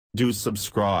Do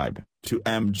subscribe to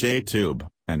MJTube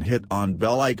and hit on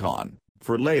bell icon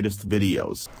for latest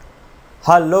videos.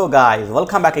 Hello guys,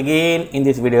 welcome back again. In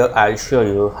this video I'll show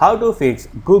you how to fix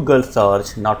Google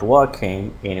search not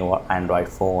working in your Android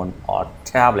phone or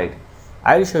tablet.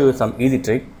 I'll show you some easy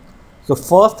trick. So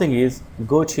first thing is,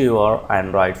 go to your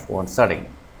Android phone setting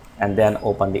and then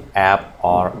open the app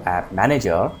or app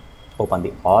manager. Open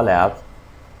the all apps.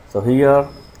 So here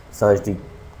search the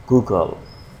Google.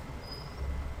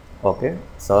 Okay,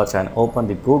 search and open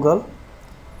the Google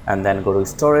and then go to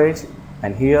storage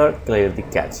and here clear the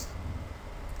cache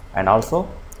and also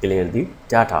clear the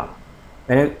data.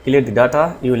 When you clear the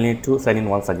data, you will need to sign in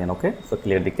once again. Okay, so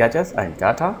clear the caches and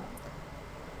data,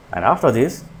 and after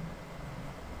this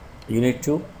you need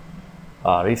to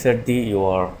reset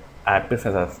your app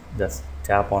preferences. Just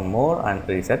tap on more and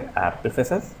reset app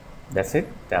preferences. That's it.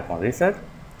 Tap on reset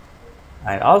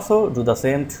and also do the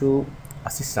same to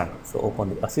assistant. So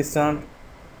open the assistant,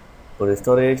 go to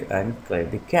storage and clear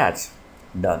the cache.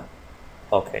 Done.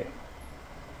 Okay,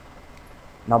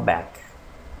 now back.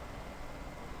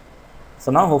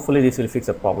 So now hopefully this will fix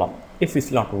the problem. If it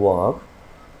will not work,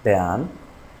 then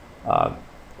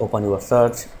open your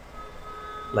search,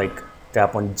 like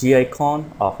tap on G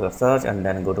icon of your search and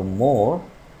then go to more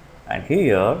and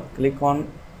here click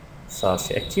on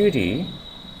search activity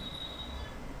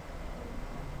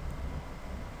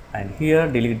and here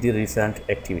delete the recent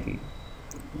activity.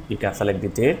 You can select the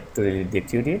date to delete the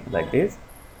activity like this.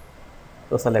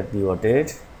 So select your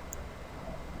date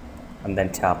and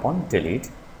then tap on delete.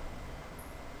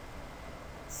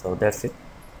 So that's it.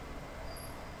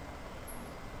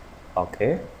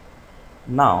 Okay,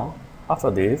 now after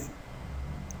this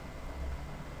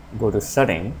go to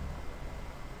setting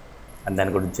and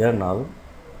then go to journal.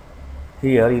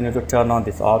 Here you need to turn on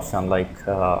this option like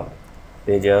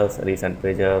pages, recent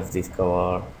pages,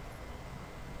 discover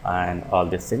and all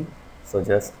this thing. So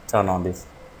just turn on this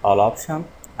all option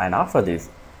and after this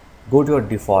go to your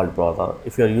default browser.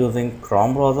 If you are using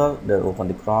Chrome browser, then open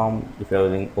the Chrome. If you are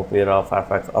using Opera,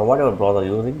 Firefox or whatever browser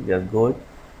using, just go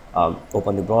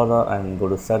open the browser and go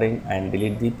to setting and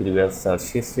delete the previous search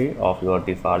history of your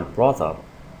default browser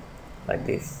like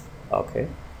this. Okay,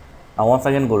 now once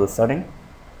again go to setting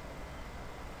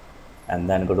and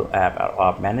then go to app or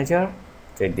app manager,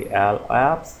 take the all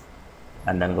apps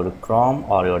and then go to Chrome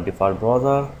or your default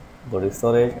browser, go to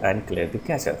storage and clear the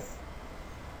caches.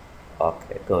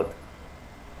 Okay, good.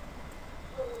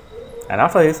 And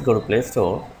after this go to Play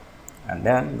Store and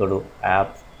then go to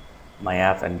apps, my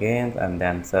apps and games and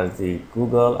then search the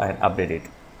Google and update it.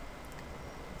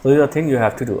 So this is the thing you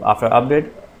have to do. After update,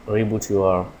 reboot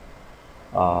your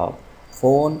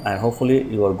phone and hopefully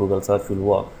your Google search will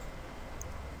work.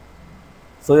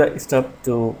 So yeah, step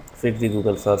to fix the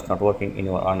Google search not working in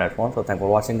your Android phone. So thanks for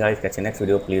watching guys. Catch you next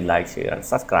video. Please like, share and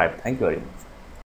subscribe. Thank you very much.